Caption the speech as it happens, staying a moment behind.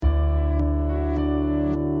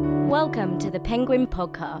Welcome to the Penguin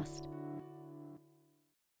Podcast.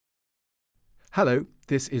 Hello,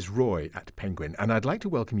 this is Roy at Penguin, and I'd like to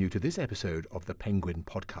welcome you to this episode of the Penguin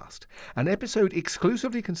Podcast, an episode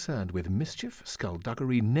exclusively concerned with mischief,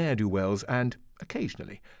 skullduggery, ne'er-do-wells, and,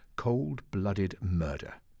 occasionally, cold-blooded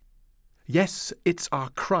murder. Yes, it's our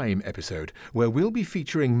crime episode, where we'll be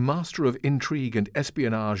featuring master of intrigue and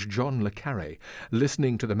espionage John le Carré,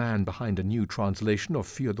 listening to the man behind a new translation of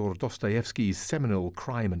Fyodor Dostoyevsky's seminal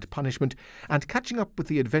Crime and Punishment, and catching up with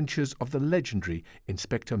the adventures of the legendary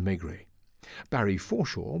Inspector Maigret. Barry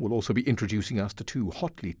Forshaw will also be introducing us to two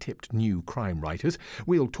hotly tipped new crime writers.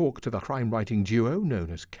 We'll talk to the crime-writing duo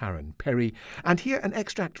known as Karen Perry, and hear an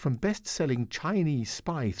extract from best-selling Chinese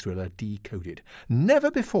spy thriller Decoded. Never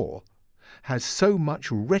before has so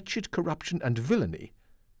much wretched corruption and villainy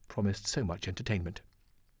promised so much entertainment.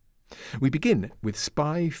 We begin with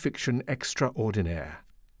spy fiction extraordinaire,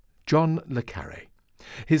 John le Carré.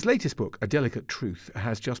 His latest book, A Delicate Truth,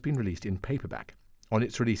 has just been released in paperback. On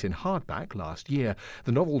its release in hardback last year,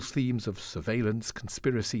 the novel's themes of surveillance,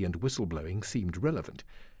 conspiracy and whistleblowing seemed relevant.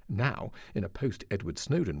 Now, in a post-Edward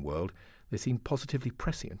Snowden world, they seem positively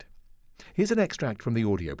prescient. Here's an extract from the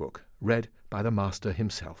audiobook, read by the master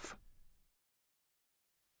himself.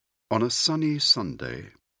 On a sunny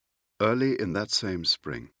Sunday, early in that same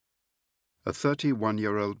spring, a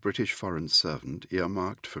 31-year-old British foreign servant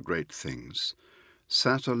earmarked for great things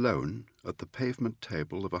sat alone at the pavement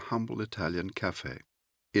table of a humble Italian cafe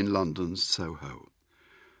in London's Soho,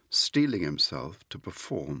 steeling himself to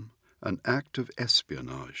perform an act of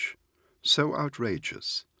espionage so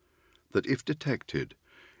outrageous that if detected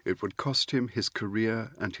it would cost him his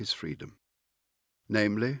career and his freedom,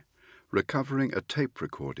 namely, recovering a tape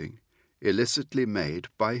recording illicitly made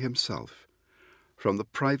by himself from the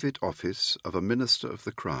private office of a minister of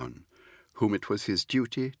the Crown whom it was his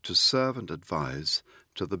duty to serve and advise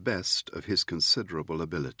to the best of his considerable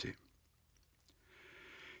ability.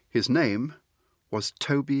 His name was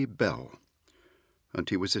Toby Bell, and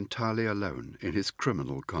he was entirely alone in his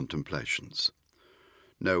criminal contemplations.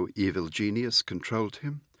 No evil genius controlled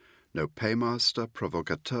him, no paymaster,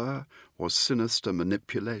 provocateur, or sinister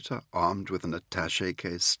manipulator armed with an attaché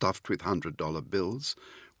case stuffed with $100 bills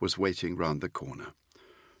was waiting round the corner.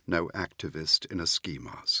 No activist in a ski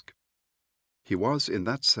mask. He was, in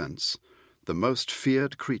that sense, the most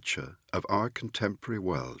feared creature of our contemporary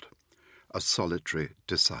world, a solitary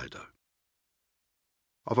decider.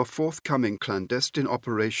 Of a forthcoming clandestine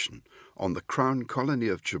operation on the Crown colony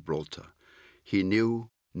of Gibraltar, he knew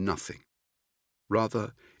nothing.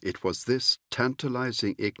 Rather, it was this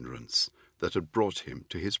tantalizing ignorance that had brought him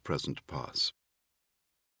to his present pass.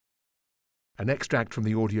 An extract from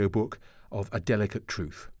the audiobook of A Delicate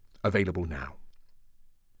Truth, available now.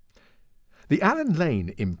 The Allen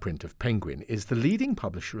Lane imprint of Penguin is the leading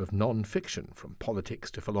publisher of non-fiction, from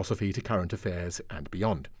politics to philosophy to current affairs and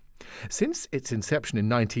beyond. Since its inception in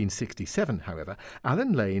 1967, however,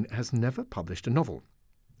 Allen Lane has never published a novel.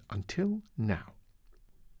 Until now.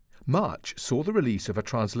 March saw the release of a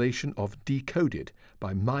translation of Decoded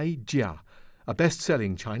by Mai Jia, a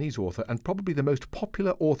best-selling Chinese author and probably the most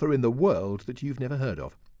popular author in the world that you've never heard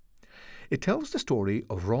of. It tells the story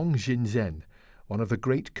of Rong Jinzhen, one of the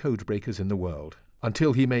great codebreakers in the world,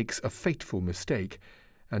 until he makes a fateful mistake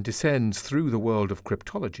and descends through the world of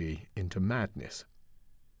cryptology into madness.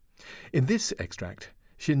 In this extract,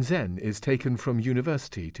 Shenzhen is taken from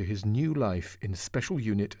university to his new life in Special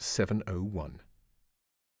Unit 701.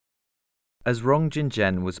 As Rong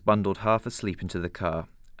Jinzhen was bundled half asleep into the car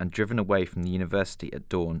and driven away from the university at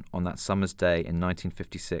dawn on that summer's day in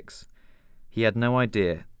 1956, he had no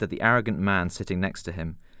idea that the arrogant man sitting next to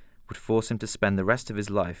him would force him to spend the rest of his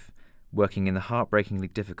life working in the heartbreakingly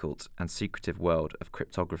difficult and secretive world of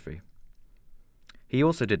cryptography. He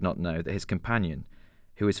also did not know that his companion,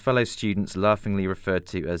 who his fellow students laughingly referred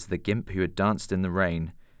to as the gimp who had danced in the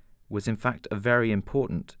rain, was in fact a very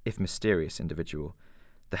important, if mysterious, individual,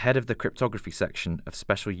 the head of the cryptography section of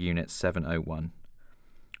Special Unit 701.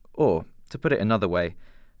 Or, to put it another way,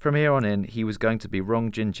 from here on in he was going to be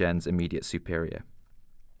Rong Jinzhen's immediate superior.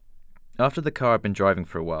 After the car had been driving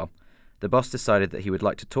for a while, the boss decided that he would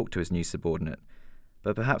like to talk to his new subordinate,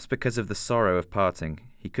 but perhaps because of the sorrow of parting,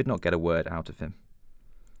 he could not get a word out of him.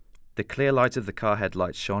 The clear light of the car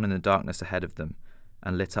headlights shone in the darkness ahead of them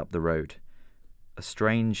and lit up the road. A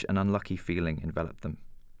strange and unlucky feeling enveloped them.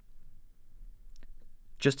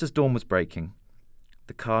 Just as dawn was breaking,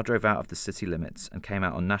 the car drove out of the city limits and came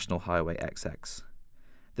out on National Highway XX.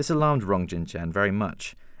 This alarmed Rong Jinzhen very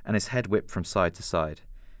much, and his head whipped from side to side.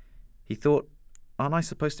 He thought, aren't I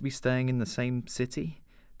supposed to be staying in the same city?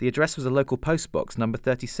 The address was a local post box, number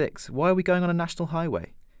 36. Why are we going on a national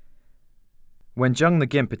highway? When John the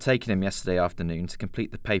Gimp had taken him yesterday afternoon to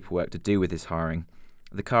complete the paperwork to do with his hiring,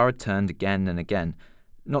 the car had turned again and again,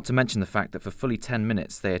 not to mention the fact that for fully 10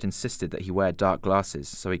 minutes they had insisted that he wear dark glasses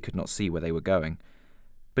so he could not see where they were going.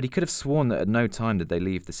 But he could have sworn that at no time did they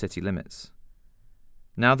leave the city limits.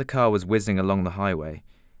 Now the car was whizzing along the highway.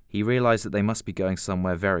 He realised that they must be going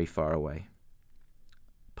somewhere very far away.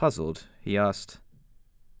 Puzzled, he asked,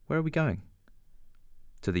 "Where are we going?"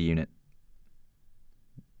 "To the unit."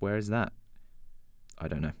 "Where is that?" "I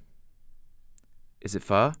don't know." "Is it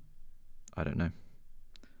far?" "I don't know."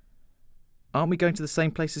 "Aren't we going to the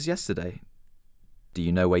same place as yesterday?" "Do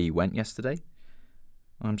you know where you went yesterday?"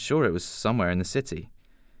 "I'm sure it was somewhere in the city."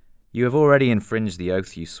 "You have already infringed the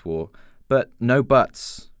oath you swore, but no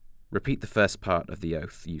buts. Repeat the first part of the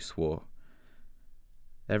oath you swore."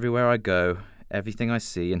 "Everywhere I go, everything I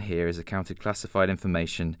see and hear is accounted classified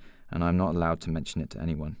information, and I'm not allowed to mention it to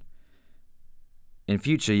anyone. In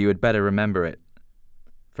future, you had better remember it.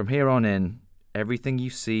 From here on in, everything you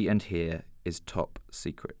see and hear is top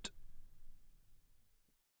secret."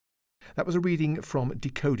 That was a reading from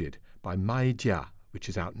Decoded by Maigret, which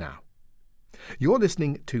is out now. You're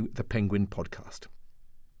listening to the Penguin Podcast.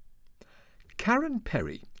 Karen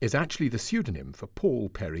Perry is actually the pseudonym for Paul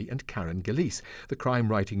Perry and Karen Gillies, the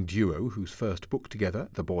crime-writing duo whose first book together,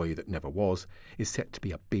 The Boy That Never Was, is set to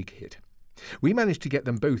be a big hit. We managed to get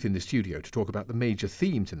them both in the studio to talk about the major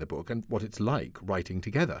themes in the book and what it's like writing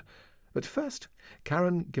together. But first,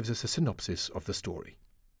 Karen gives us a synopsis of the story.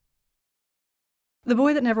 The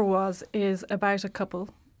Boy That Never Was is about a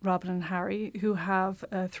couple, Robin and Harry, who have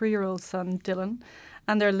a 3-year-old son, Dylan,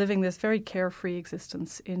 and they're living this very carefree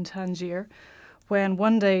existence in Tangier when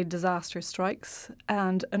one day disaster strikes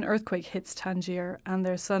and an earthquake hits Tangier and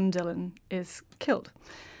their son, Dylan, is killed.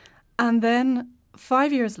 And then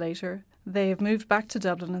 5 years later, they've moved back to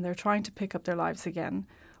Dublin and they're trying to pick up their lives again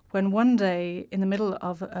when one day, in the middle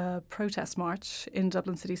of a protest march in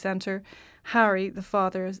Dublin city centre, Harry, the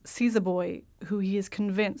father, sees a boy who he is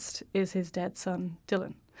convinced is his dead son,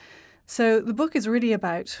 Dylan. So the book is really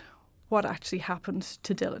about what actually happened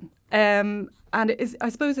to Dylan. And I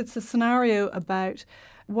suppose it's a scenario about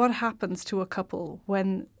what happens to a couple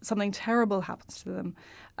when something terrible happens to them,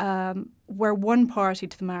 where one party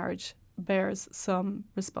to the marriage bears some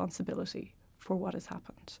responsibility for what has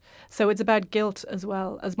happened. So it's about guilt as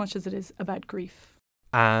well, as much as it is about grief.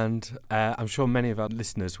 And I'm sure many of our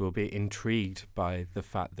listeners will be intrigued by the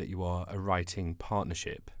fact that you are a writing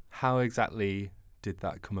partnership. How exactly did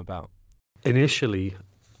that come about? Initially,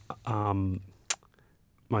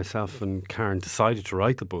 myself and Karen decided to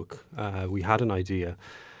write the book. We had an idea,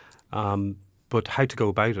 but how to go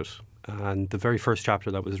about it. And the very first chapter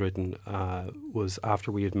that was written was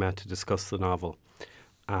after we had met to discuss the novel.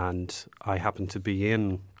 And I happened to be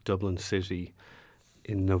in Dublin City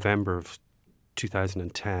in November of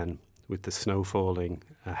 2010 with the snow falling,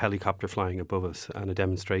 a helicopter flying above us, and a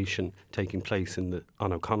demonstration taking place on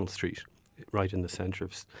O'Connell Street, right in the centre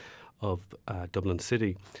of Dublin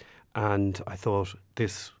City. And I thought,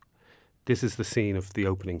 this is the scene of the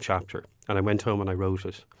opening chapter. And I went home and I wrote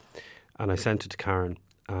it. And I sent it to Karen.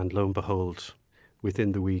 And lo and behold,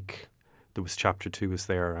 within the week, there was chapter 2 was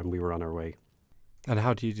there and we were on our way. And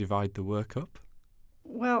how do you divide the work up?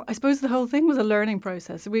 Well, I suppose the whole thing was a learning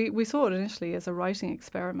process. We saw it initially as a writing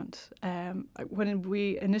experiment. When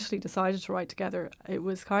we initially decided to write together, it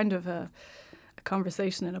was kind of a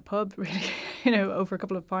conversation in a pub, really, over a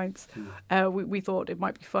couple of pints. We thought it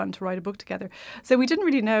might be fun to write a book together. So we didn't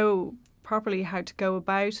really know properly how to go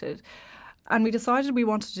about it. And we decided we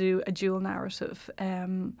wanted to do a dual narrative,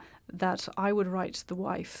 that I would write the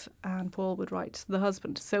wife and Paul would write the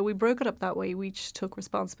husband. So we broke it up that way. We each took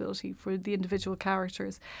responsibility for the individual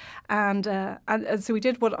characters. And so we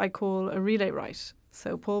did what I call a relay write.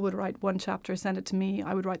 So Paul would write one chapter, send it to me.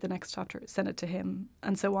 I would write the next chapter, send it to him,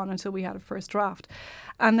 and so on until we had a first draft.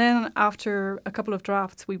 And then after a couple of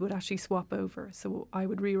drafts, we would actually swap over. So I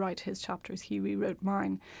would rewrite his chapters, he rewrote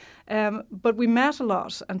mine. But we met a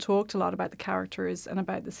lot and talked a lot about the characters and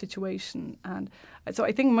about the situation. And so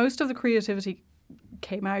I think most of the creativity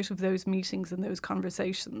came out of those meetings and those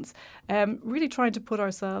conversations, really trying to put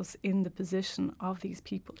ourselves in the position of these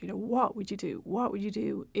people. What would you do? What would you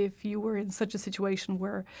do if you were in such a situation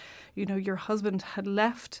where, your husband had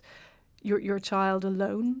left your child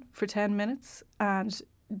alone for 10 minutes and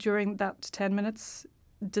during that 10 minutes,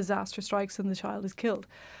 disaster strikes and the child is killed?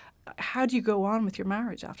 How do you go on with your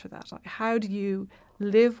marriage after that? How do you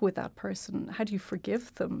live with that person? How do you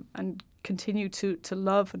forgive them and continue to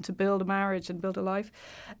love and to build a marriage and build a life?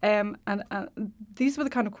 And these were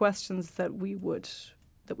the kind of questions that we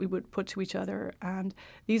would put to each other, and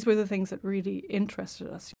these were the things that really interested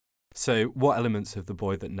us. So what elements of The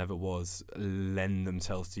Boy That Never Was lend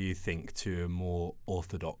themselves, do you think, to a more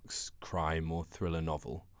orthodox crime or thriller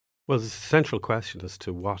novel? Well, there's a central question as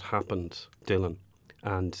to what happened to Dylan.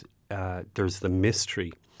 And there's the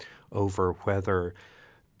mystery over whether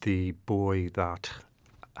the boy that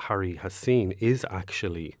Harry has seen is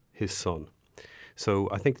actually his son. So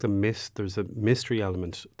I think there's a mystery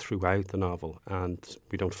element throughout the novel, and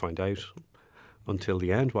we don't find out until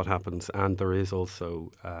the end what happens. And there is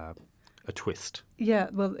also a twist. Yeah,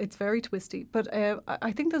 well, it's very twisty. But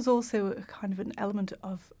I think there's also a kind of an element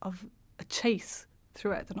of a chase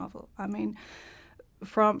throughout the novel. I mean,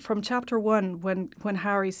 from chapter 1, when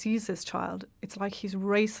Harry sees this child, it's like he's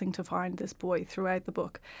racing to find this boy throughout the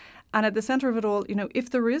book. And at the centre of it all, if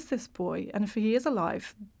there is this boy, and if he is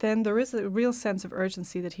alive, then there is a real sense of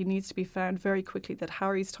urgency that he needs to be found very quickly, that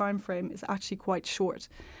Harry's time frame is actually quite short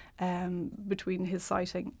between his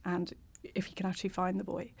sighting and if he can actually find the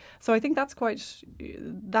boy. So I think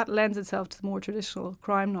that lends itself to the more traditional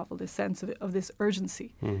crime novel, this sense of this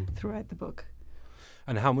urgency throughout the book.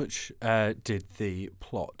 And how much did the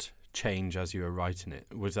plot change as you were writing it?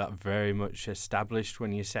 Was that very much established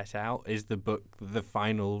when you set out? Is the book, the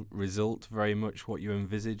final result, very much what you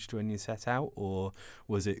envisaged when you set out, or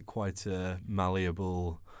was it quite a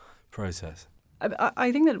malleable process?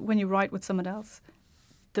 I think that when you write with someone else,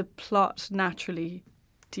 the plot naturally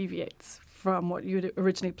deviates from what you had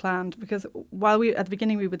originally planned, because while at the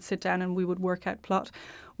beginning we would sit down and we would work out plot,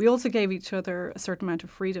 we also gave each other a certain amount of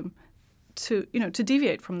freedom to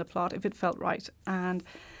deviate from the plot if it felt right.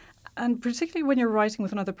 And particularly when you're writing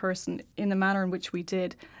with another person in the manner in which we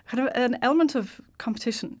did, kind of an element of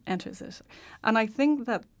competition enters it. And I think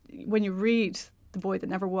that when you read The Boy That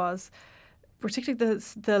Never Was, particularly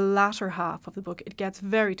the latter half of the book, it gets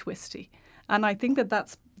very twisty. And I think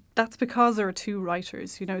that's because there are two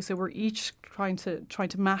writers, so we're each trying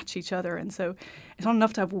to match each other. And so it's not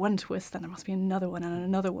enough to have one twist, then there must be another one and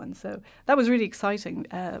another one. So that was really exciting.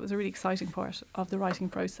 It was a really exciting part of the writing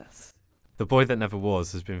process. The Boy That Never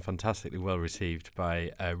Was has been fantastically well received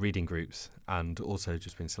by reading groups, and also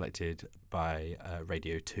just been selected by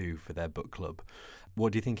Radio 2 for their book club.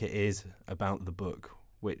 What do you think it is about the book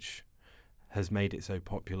which has made it so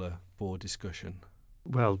popular for discussion?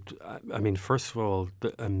 Well, I mean, first of all,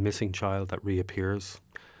 a missing child that reappears.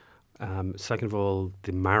 Second of all,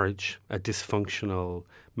 the marriage, a dysfunctional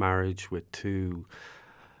marriage with two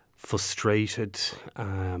frustrated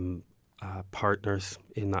partners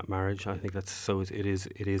in that marriage. I think that's so. It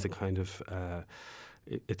is a kind of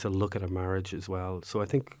it's a look at a marriage as well. So I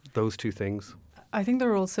think those two things. I think there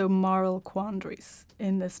are also moral quandaries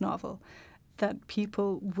in this novel that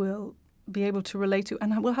people will be able to relate to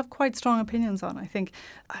and will have quite strong opinions on. I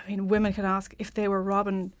mean, women can ask, if they were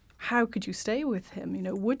Robin, how could you stay with him?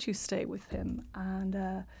 Would you stay with him?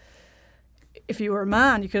 And if you were a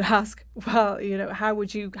man, you could ask, well, how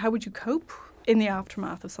would you cope in the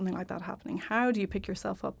aftermath of something like that happening? How do you pick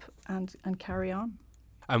yourself up and carry on?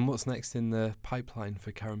 And what's next in the pipeline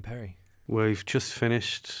for Karen Perry? We've just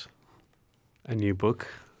finished a new book.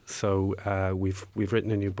 So we've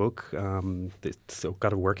written a new book. It's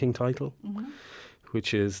got a working title,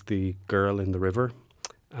 which is The Girl in the River.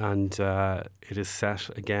 And it is set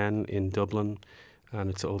again in Dublin, and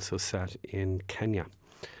it's also set in Kenya.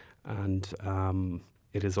 And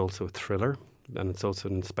it is also a thriller, and it's also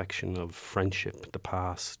an inspection of friendship, the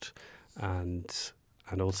past, and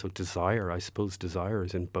also desire. I suppose desire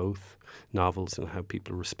is in both novels, and how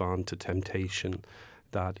people respond to temptation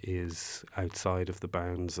that is outside of the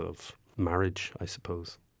bounds of marriage, I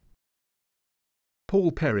suppose.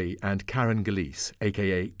 Paul Perry and Karen Gillies,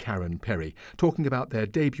 a.k.a. Karen Perry, talking about their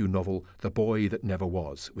debut novel, The Boy That Never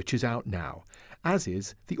Was, which is out now, as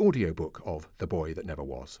is the audiobook of The Boy That Never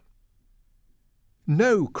Was.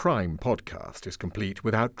 No crime podcast is complete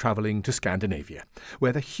without travelling to Scandinavia,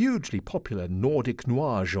 where the hugely popular Nordic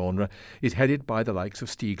noir genre is headed by the likes of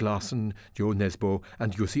Stieg Larsson, Jo Nesbø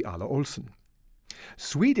and Jussi Aller-Olsen.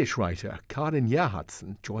 Swedish writer Karin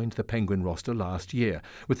Gerhardsson joined the Penguin roster last year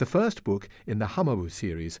with the first book in the Hammarby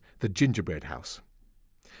series, The Gingerbread House.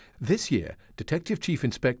 This year, Detective Chief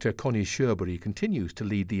Inspector Connie Sherbury continues to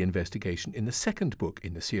lead the investigation in the second book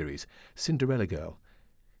in the series, Cinderella Girl.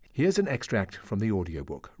 Here's an extract from the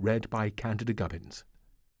audiobook, read by Candida Gubbins.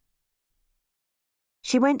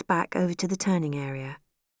 She went back over to the turning area.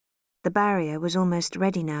 The barrier was almost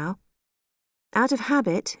ready now. Out of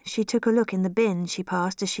habit, she took a look in the bin she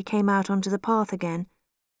passed as she came out onto the path again.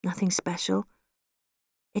 Nothing special.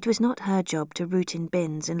 It was not her job to root in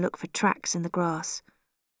bins and look for tracks in the grass.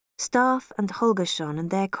 Staff and Holgersson and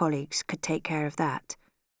their colleagues could take care of that.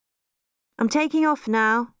 "I'm taking off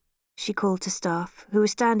now," she called to staff, who were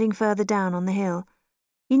standing further down on the hill.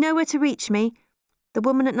 "You know where to reach me. The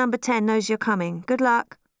woman at number 10 knows you're coming. Good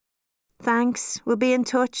luck." "Thanks, we'll be in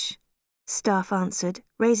touch," Staff answered,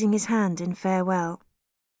 raising his hand in farewell.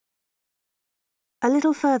 A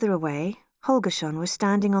little further away, Holgersson was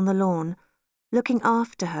standing on the lawn, looking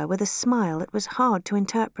after her with a smile that was hard to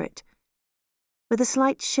interpret. With a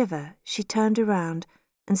slight shiver, she turned around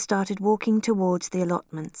and started walking towards the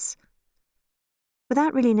allotments.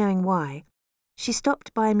 Without really knowing why, she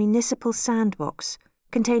stopped by a municipal sandbox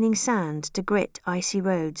containing sand to grit icy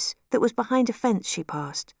roads that was behind a fence she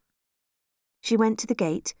passed. She went to the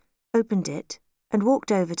gate, opened it, and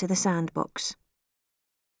walked over to the sandbox.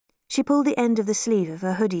 She pulled the end of the sleeve of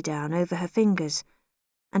her hoodie down over her fingers,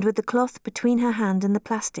 and with the cloth between her hand and the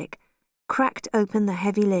plastic, cracked open the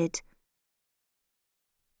heavy lid.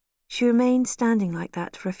 She remained standing like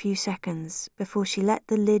that for a few seconds before she let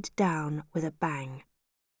the lid down with a bang.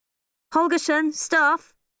 "Holgersson,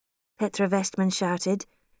 staff!" Petra Westman shouted.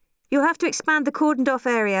 "You'll have to expand the cordoned-off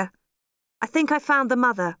area. I think I found the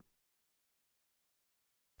mother."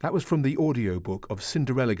 That was from the audiobook of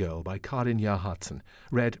Cinderella Girl by Karin Jarhardsson,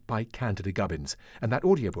 read by Candida Gubbins, and that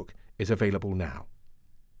audiobook is available now.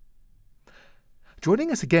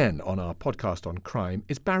 Joining us again on our podcast on crime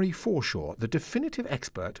is Barry Forshaw, the definitive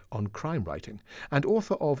expert on crime writing and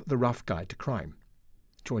author of The Rough Guide to Crime.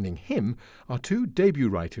 Joining him are two debut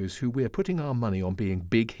writers who we're putting our money on being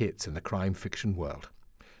big hits in the crime fiction world.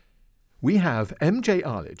 We have M.J.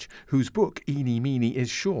 Arlidge, whose book Eeny Meeny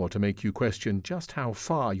is sure to make you question just how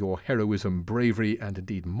far your heroism, bravery and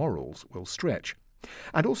indeed morals will stretch.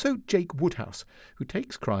 And also Jake Woodhouse, who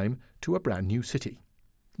takes crime to a brand new city.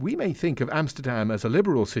 We may think of Amsterdam as a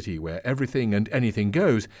liberal city where everything and anything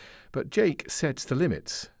goes, but Jake sets the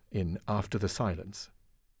limits in After the Silence.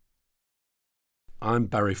 I'm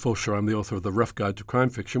Barry Forshaw. I'm the author of The Rough Guide to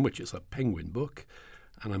Crime Fiction, which is a Penguin book.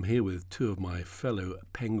 And I'm here with two of my fellow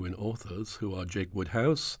Penguin authors, who are Jake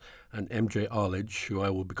Woodhouse and M.J. Arlidge, who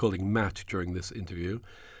I will be calling Matt during this interview.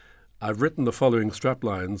 I've written the following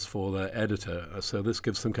straplines for their editor, so this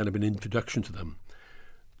gives some kind of an introduction to them.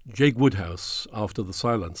 Jake Woodhouse, After the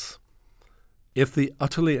Silence. If the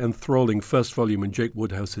utterly enthralling first volume in Jake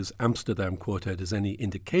Woodhouse's Amsterdam Quartet is any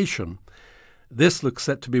indication, this looks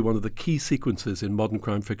set to be one of the key sequences in modern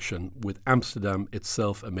crime fiction, with Amsterdam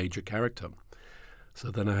itself a major character. So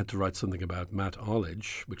then I had to write something about Matt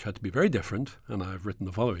Arlidge, which had to be very different, and I've written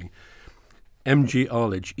the following. M.G.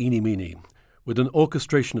 Arlidge, Eeny Meeny, with an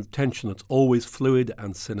orchestration of tension that's always fluid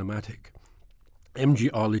and cinematic. M.G.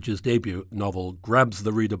 Arlidge's debut novel grabs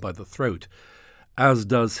the reader by the throat, as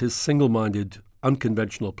does his single-minded,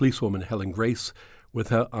 unconventional policewoman Helen Grace with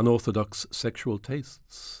her unorthodox sexual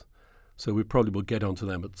tastes. So we probably will get onto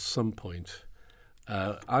them at some point.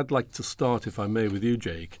 I'd like to start, if I may, with you,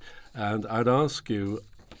 Jake, and I'd ask you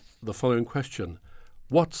the following question.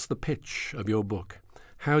 What's the pitch of your book?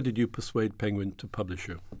 How did you persuade Penguin to publish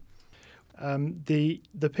you?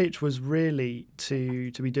 The pitch was really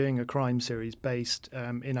to be doing a crime series based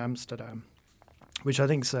in Amsterdam, which I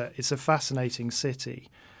think it's a fascinating city.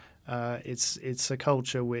 It's a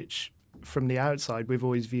culture which, from the outside, we've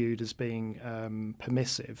always viewed as being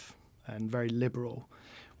permissive and very liberal.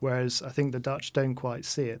 Whereas I think the Dutch don't quite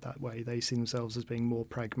see it that way. They see themselves as being more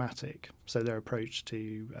pragmatic. So their approach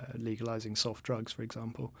to legalising soft drugs, for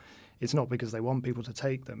example, it's not because they want people to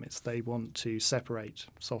take them, it's they want to separate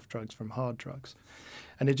soft drugs from hard drugs.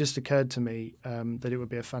 And it just occurred to me that it would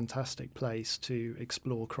be a fantastic place to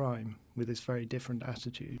explore crime with this very different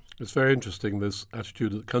attitude. It's very interesting, this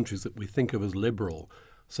attitude of the countries that we think of as liberal,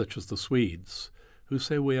 such as the Swedes, who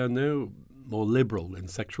say we are no more liberal in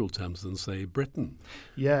sexual terms than, say, Britain,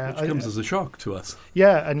 which comes as a shock to us.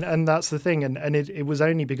 Yeah, and that's the thing. And it was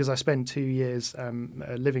only because I spent 2 years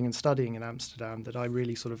living and studying in Amsterdam that I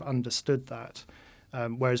really sort of understood that.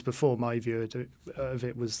 Whereas before, my view of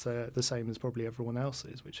it was the same as probably everyone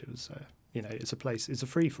else's, which was, it's a place, it's a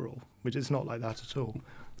free-for-all, which is not like that at all.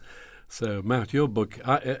 So, Matt, your book,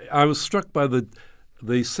 I was struck by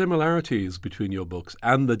the similarities between your books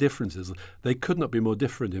and the differences. They could not be more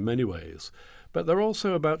different in many ways, but they're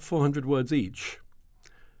also about 400 words each.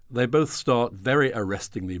 They both start very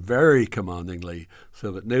arrestingly, very commandingly,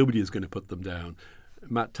 so that nobody is going to put them down.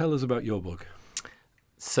 Matt, tell us about your book.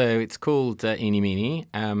 So it's called Eeny Meeny,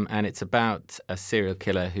 and it's about a serial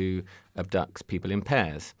killer who abducts people in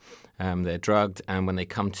pairs. They're drugged, and when they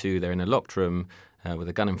come to, they're in a locked room with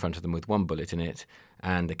a gun in front of them with one bullet in it,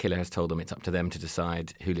 and the killer has told them it's up to them to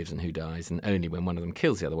decide who lives and who dies, and only when one of them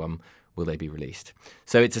kills the other one will they be released.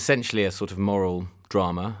 So it's essentially a sort of moral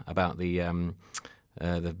drama about the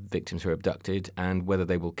the victims who are abducted, and whether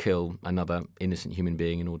they will kill another innocent human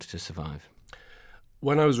being in order to survive.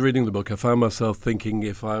 When I was reading the book, I found myself thinking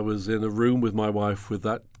if I was in a room with my wife with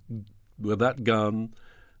that gun,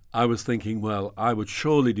 I was thinking, well, I would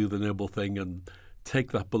surely do the noble thing and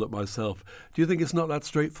take that bullet myself. Do you think it's not that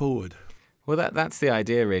straightforward? Well, that's the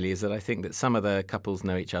idea, really, is that I think that some of the couples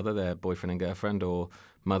know each other, their boyfriend and girlfriend, or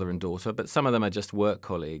mother and daughter, but some of them are just work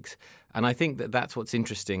colleagues. And I think that that's what's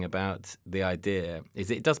interesting about the idea, is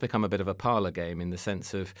it does become a bit of a parlour game in the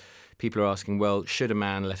sense of people are asking, well, should a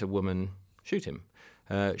man let a woman shoot him?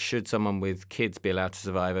 Should someone with kids be allowed to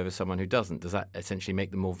survive over someone who doesn't? Does that essentially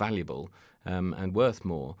make them more valuable and worth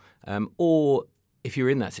more? Or if you're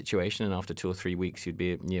in that situation and after 2 or 3 weeks you'd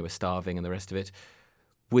be starving and the rest of it,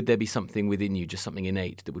 would there be something within you, just something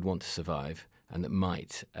innate, that would want to survive and that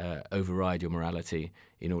might override your morality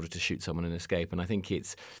in order to shoot someone and escape? And I think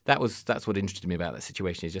that's what interested me about that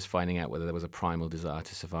situation, is just finding out whether there was a primal desire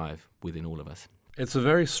to survive within all of us. It's a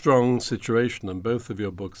very strong situation, and both of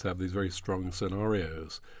your books have these very strong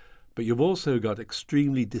scenarios. But you've also got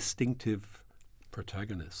extremely distinctive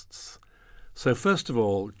protagonists. So first of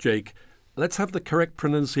all, Jake, let's have the correct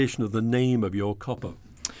pronunciation of the name of your copper.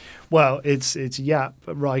 Well, it's Jaap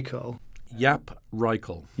Reichel. Jaap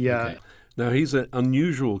Reichel. Yeah. Okay. Now, he's an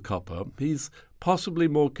unusual copper. He's possibly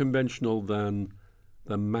more conventional than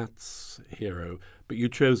Matt's hero, but you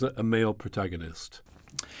chose a male protagonist.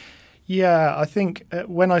 Yeah, I think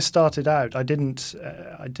when I started out, I didn't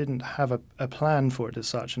have a plan for it as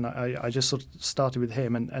such, and I just sort of started with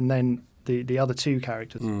him, and then the other two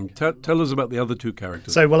characters. Tell us about the other two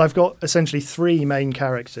characters. So, well, I've got essentially three main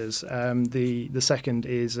characters. The second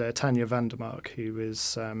is Tanya Vandermark, who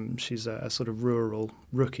is she's a sort of rural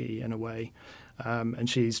rookie in a way, and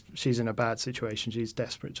she's in a bad situation. She's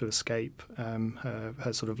desperate to escape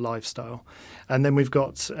her sort of lifestyle. And then we've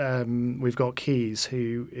got Keys,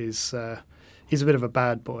 who is he's a bit of a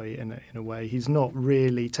bad boy in a way. He's not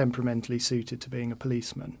really temperamentally suited to being a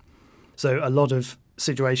policeman. So a lot of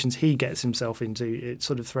situations he gets himself into, it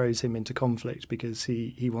sort of throws him into conflict because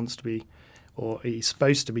he wants to be, or he's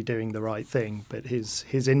supposed to be doing the right thing, but his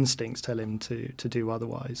instincts tell him to do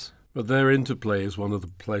otherwise. But their interplay is one of the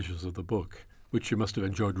pleasures of the book, which you must have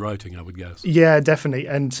enjoyed writing, I would guess. Yeah, definitely.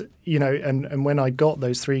 And and when I got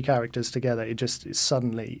those three characters together, it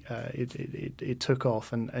suddenly it took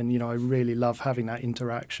off, and I really love having that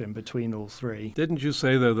interaction between all three. Didn't you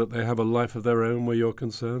say though that they have a life of their own where you're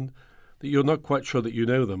concerned? That you're not quite sure that you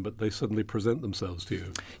know them, but they suddenly present themselves to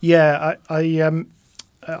you. Yeah,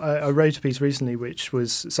 I wrote a piece recently, which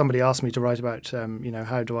was somebody asked me to write about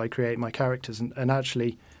how do I create my characters, and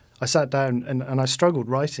actually I sat down and I struggled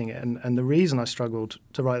writing it, and the reason I struggled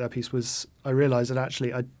to write that piece was I realised that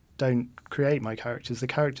actually I don't create my characters. The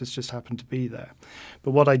characters just happen to be there.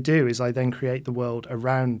 But what I do is I then create the world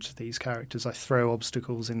around these characters. I throw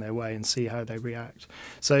obstacles in their way and see how they react.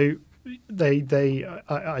 So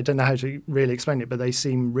I don't know how to really explain it, but they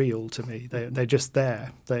seem real to me. They're just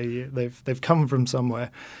there. They've come from somewhere,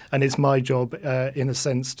 and it's my job, in a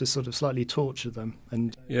sense, to sort of slightly torture them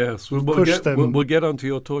and push them. We'll get onto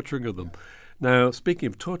your torturing of them. Now, speaking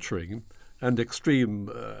of torturing and extreme,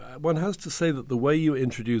 one has to say that the way you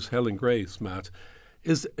introduce Helen Grace, Matt,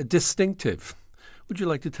 is distinctive. Would you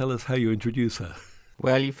like to tell us how you introduce her?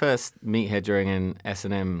 Well, you first meet her during an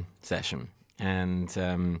S&M session, and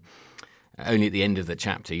only at the end of the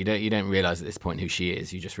chapter, you don't realise at this point who she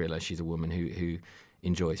is. You just realise she's a woman who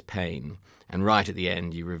enjoys pain. And right at the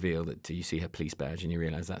end, you reveal that you see her police badge, and you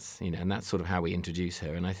realise that's and that's sort of how we introduce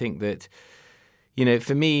her. And I think that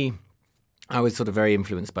for me, I was sort of very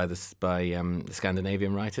influenced by the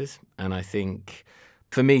Scandinavian writers, and I think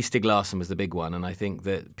for me, Stieg Larsson was the big one, and I think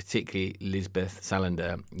that particularly Lisbeth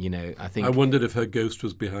Salander, I wondered if her ghost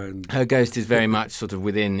was behind. Her ghost is very much sort of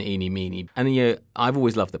within Eeny Meeny. And, I've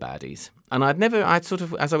always loved the baddies. And I'd sort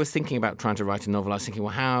of, as I was thinking about trying to write a novel, I was thinking,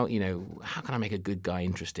 well, how can I make a good guy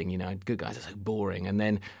interesting? Good guys are so boring. And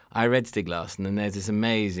then I read Stieg Larsson, and there's this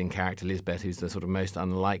amazing character, Lisbeth, who's the sort of most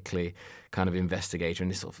unlikely kind of investigator,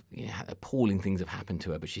 and this sort of appalling things have happened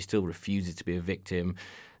to her, but she still refuses to be a victim.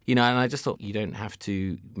 And I just thought, you don't have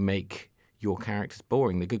to make your characters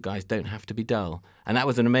boring. The good guys don't have to be dull. And that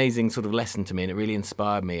was an amazing sort of lesson to me, and it really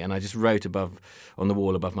inspired me. And I just wrote on the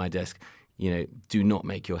wall above my desk, do not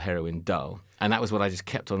make your heroine dull. And that was what I just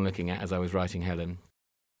kept on looking at as I was writing Helen.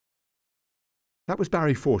 That was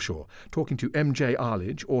Barry Forshaw talking to M.J.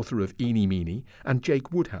 Arlidge, author of Eeny Meeny, and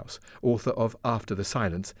Jake Woodhouse, author of After the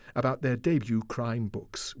Silence, about their debut crime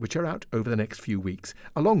books, which are out over the next few weeks,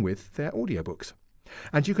 along with their audiobooks.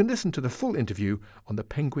 And you can listen to the full interview on the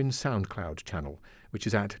Penguin SoundCloud channel, which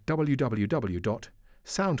is at www.penguin.com.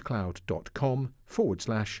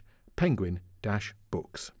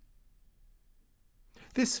 soundcloud.com/penguin-books.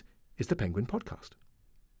 This is the Penguin Podcast.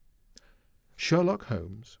 Sherlock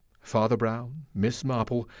Holmes, Father Brown, Miss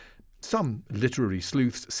Marple, some literary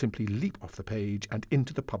sleuths simply leap off the page and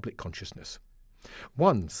into the public consciousness.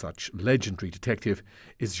 One such legendary detective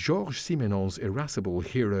is Georges Simenon's irascible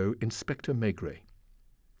hero, Inspector Maigret.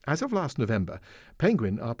 As of last November,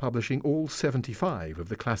 Penguin are publishing all 75 of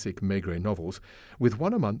the classic Maigret novels, with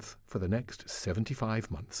one a month for the next 75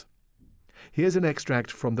 months. Here's an extract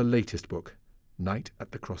from the latest book, Night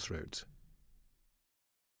at the Crossroads.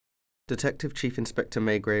 Detective Chief Inspector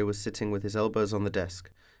Maigret was sitting with his elbows on the desk,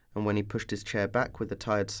 and when he pushed his chair back with a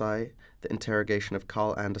tired sigh, the interrogation of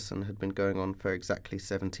Carl Anderson had been going on for exactly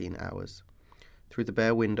 17 hours. Through the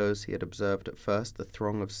bare windows he had observed at first the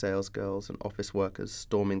throng of salesgirls and office workers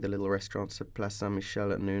storming the little restaurants of Place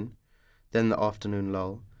Saint-Michel at noon, then the afternoon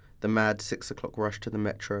lull, the mad 6 o'clock rush to the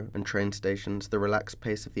metro and train stations, the relaxed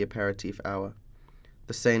pace of the aperitif hour.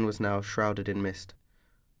 The Seine was now shrouded in mist.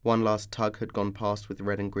 One last tug had gone past with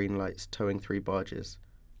red and green lights towing 3 barges.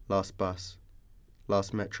 Last bus.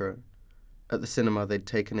 Last metro. At the cinema they'd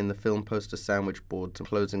taken in the film poster sandwich boards and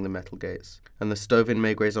closing the metal gates, and the stove in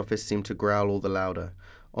Maigret's office seemed to growl all the louder.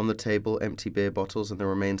 On the table, empty beer bottles and the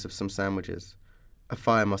remains of some sandwiches. A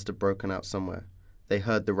fire must have broken out somewhere. They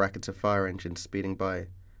heard the racket of fire engines speeding by,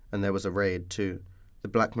 and there was a raid too. The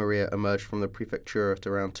Black Maria emerged from the prefecture at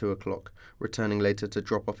around 2 o'clock, returning later to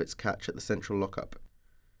drop off its catch at the central lockup.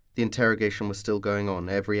 The interrogation was still going on,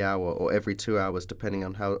 every hour or every 2 hours, depending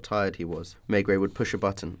on how tired he was. Maigret would push a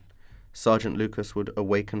button. Sergeant Lucas would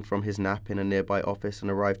awaken from his nap in a nearby office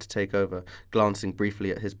and arrive to take over, glancing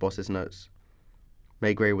briefly at his boss's notes.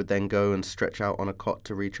 Maigret would then go and stretch out on a cot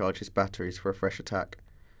to recharge his batteries for a fresh attack.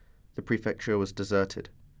 The prefecture was deserted.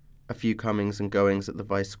 A few comings and goings at the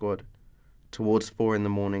vice squad. Towards 4 in the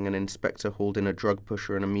morning, an inspector hauled in a drug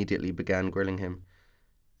pusher and immediately began grilling him.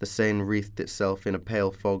 The Seine wreathed itself in a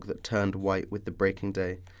pale fog that turned white with the breaking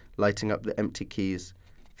day, lighting up the empty quays.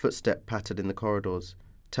 Footstep pattered in the corridors.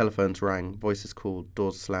 Telephones rang, voices called,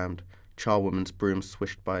 doors slammed, charwoman's brooms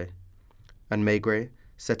swished by. And Maigret,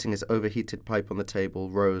 setting his overheated pipe on the table,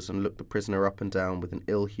 rose and looked the prisoner up and down with an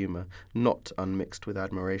ill humour not unmixed with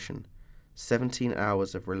admiration. 17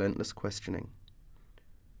 hours of relentless questioning.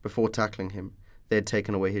 Before tackling him, they had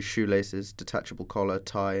taken away his shoelaces, detachable collar,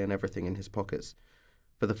 tie, and everything in his pockets.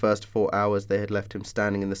 For the first 4 hours they had left him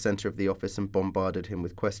standing in the centre of the office and bombarded him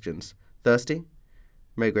with questions. Thirsty?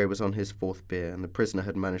 Maigret was on his 4th beer, and the prisoner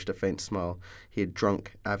had managed a faint smile. He had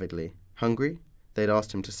drunk avidly. Hungry? They'd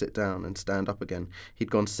asked him to sit down and stand up again.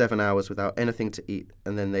 He'd gone 7 hours without anything to eat,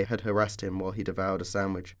 and then they had harassed him while he devoured a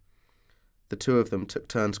sandwich. The 2 of them took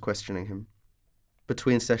turns questioning him.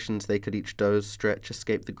 Between sessions they could each doze, stretch,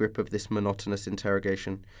 escape the grip of this monotonous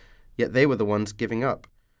interrogation. Yet they were the ones giving up.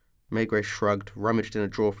 Maigret shrugged, rummaged in a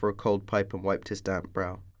drawer for a cold pipe and wiped his damp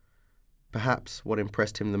brow. Perhaps what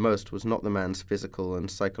impressed him the most was not the man's physical and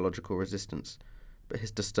psychological resistance, but his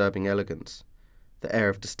disturbing elegance, the air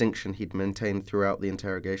of distinction he'd maintained throughout the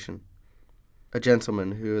interrogation. A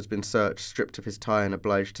gentleman who has been searched, stripped of his tie and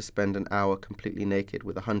obliged to spend an hour completely naked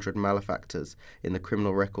with 100 malefactors in the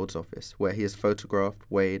Criminal Records Office, where he is photographed,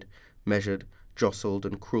 weighed, measured, jostled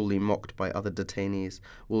and cruelly mocked by other detainees,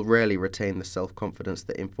 will rarely retain the self-confidence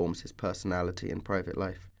that informs his personality and private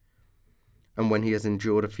life. And when he has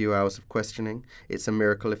endured a few hours of questioning, it's a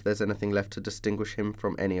miracle if there's anything left to distinguish him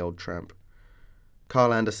from any old tramp.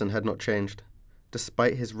 Carl Anderson had not changed.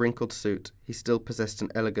 Despite his wrinkled suit, he still possessed an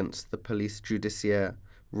elegance the police judiciaire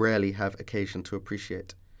rarely have occasion to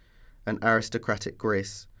appreciate. An aristocratic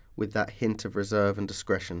grace, with that hint of reserve and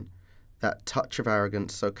discretion, that touch of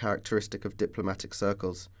arrogance so characteristic of diplomatic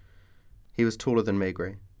circles. He was taller than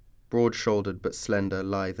Maigret, broad-shouldered but slender,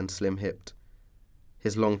 lithe and slim-hipped.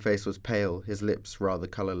 His long face was pale, his lips rather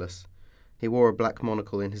colourless. He wore a black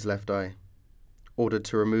monocle in his left eye. Ordered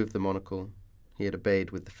to remove the monocle, he had obeyed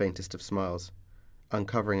with the faintest of smiles,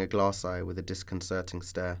 uncovering a glass eye with a disconcerting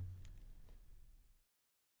stare.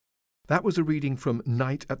 That was a reading from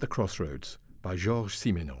Night at the Crossroads by Georges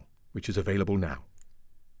Simenon, which is available now.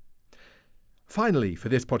 Finally, for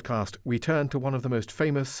this podcast, we turn to one of the most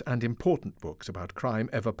famous and important books about crime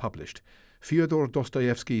ever published, Fyodor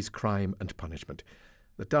Dostoyevsky's Crime and Punishment,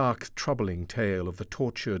 the dark, troubling tale of the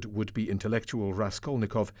tortured would-be intellectual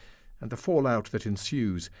Raskolnikov and the fallout that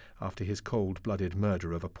ensues after his cold-blooded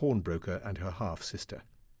murder of a pawnbroker and her half-sister.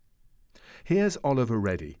 Here's Oliver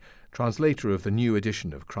Reddy, translator of the new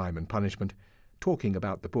edition of Crime and Punishment, talking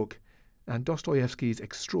about the book and Dostoyevsky's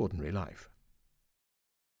extraordinary life.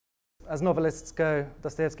 As novelists go,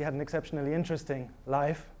 Dostoevsky had an exceptionally interesting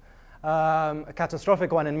life. a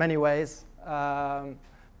catastrophic one in many ways,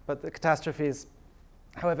 but the catastrophes,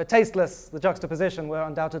 however tasteless the juxtaposition, were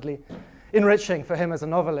undoubtedly enriching for him as a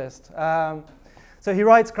novelist. So he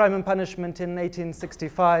writes Crime and Punishment in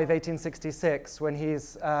 1865, 1866, when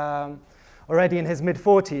he's already in his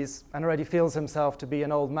mid-40s and already feels himself to be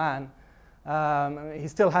an old man. He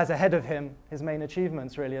still has ahead of him his main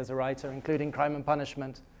achievements, really, as a writer, including Crime and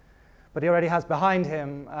Punishment. But he already has behind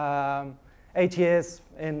him 8 years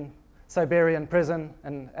in Siberian prison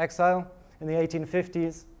and exile in the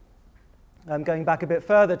 1850s. Going back a bit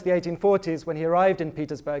further to the 1840s, when he arrived in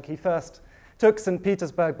Petersburg, he first took St.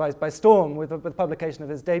 Petersburg by storm with the publication of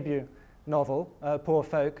his debut novel, Poor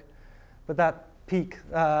Folk. But that peak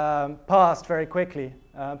passed very quickly,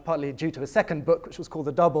 partly due to a second book, which was called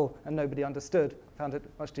The Double, and nobody understood, found it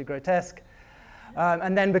much too grotesque.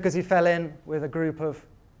 And then because he fell in with a group of,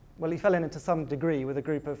 well, he fell in to some degree with a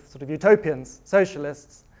group of sort of utopians,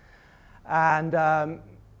 socialists, and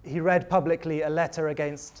he read publicly a letter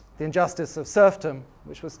against the injustice of serfdom,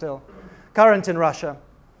 which was still current in Russia.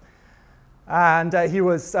 And he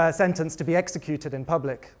was sentenced to be executed in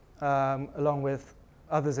public, along with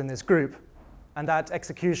others in this group. And that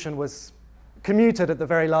execution was commuted at the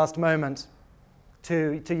very last moment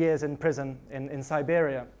to 2 years in prison in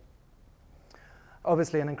Siberia.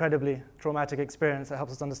 Obviously an incredibly traumatic experience that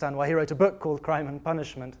helps us understand why he wrote a book called Crime and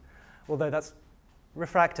Punishment, although that's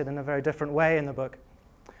refracted in a very different way in the book.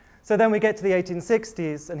 So then we get to the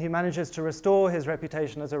 1860s, and he manages to restore his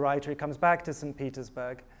reputation as a writer. He comes back to St.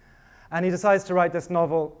 Petersburg, and he decides to write this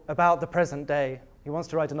novel about the present day. He wants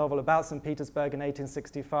to write a novel about St. Petersburg in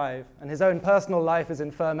 1865, and his own personal life is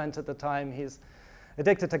in ferment at the time. He's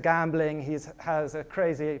addicted to gambling. He has a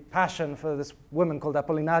crazy passion for this woman called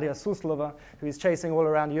Apollinaria Suslova, who he's chasing all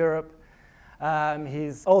around Europe.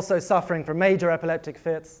 He's also suffering from major epileptic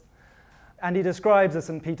fits. And he describes a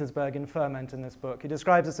St. Petersburg in ferment in this book. He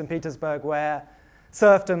describes a St. Petersburg where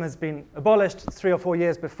serfdom has been abolished 3 or 4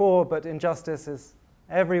 years before, but injustice is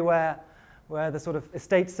everywhere, where the sort of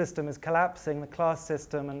estate system is collapsing, the class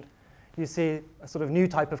system, and you see a sort of new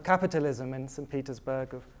type of capitalism in St.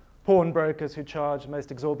 Petersburg, of pawnbrokers who charge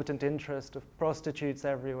most exorbitant interest, of prostitutes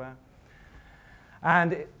everywhere.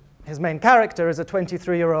 And his main character is a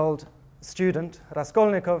 23-year-old student,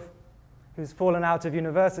 Raskolnikov, who's fallen out of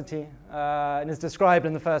university and is described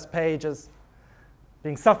in the first page as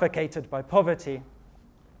being suffocated by poverty.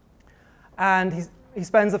 And he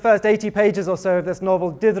spends the first 80 pages or so of this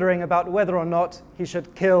novel dithering about whether or not he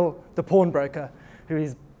should kill the pawnbroker who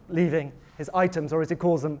he's leaving his items, or as he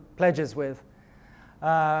calls them, pledges with.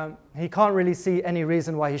 He can't really see any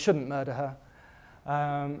reason why he shouldn't murder her.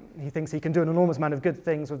 He thinks he can do an enormous amount of good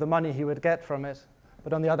things with the money he would get from it.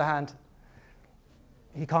 But on the other hand,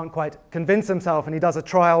 he can't quite convince himself, and he does a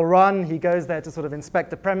trial run. He goes there to sort of inspect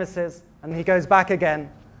the premises, and he goes back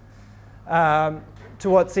again to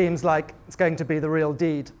what seems like it's going to be the real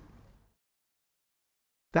deed.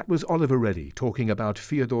 That was Oliver Reddy talking about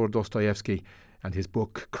Fyodor Dostoyevsky and his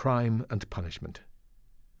book Crime and Punishment.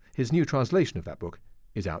 His new translation of that book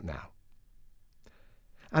is out now.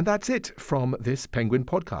 And that's it from this Penguin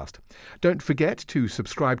podcast. Don't forget to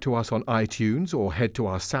subscribe to us on iTunes or head to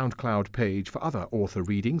our SoundCloud page for other author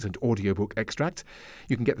readings and audiobook extracts.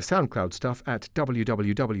 You can get the SoundCloud stuff at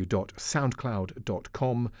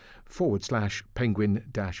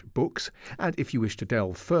www.soundcloud.com/penguin-books. And if you wish to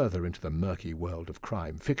delve further into the murky world of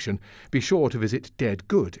crime fiction, be sure to visit Dead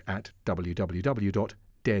Good at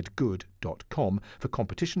www.deadgood.com for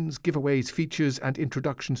competitions, giveaways, features and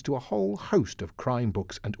introductions to a whole host of crime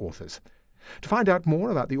books and authors. To find out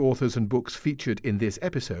more about the authors and books featured in this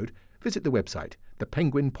episode, visit the website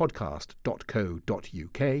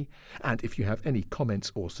thepenguinpodcast.co.uk, and if you have any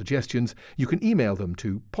comments or suggestions, you can email them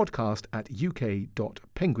to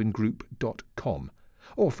podcast@uk.penguingroup.com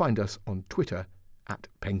or find us on Twitter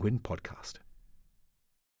 @penguinpodcast.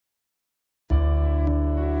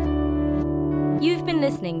 You've been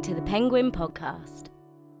listening to the Penguin Podcast.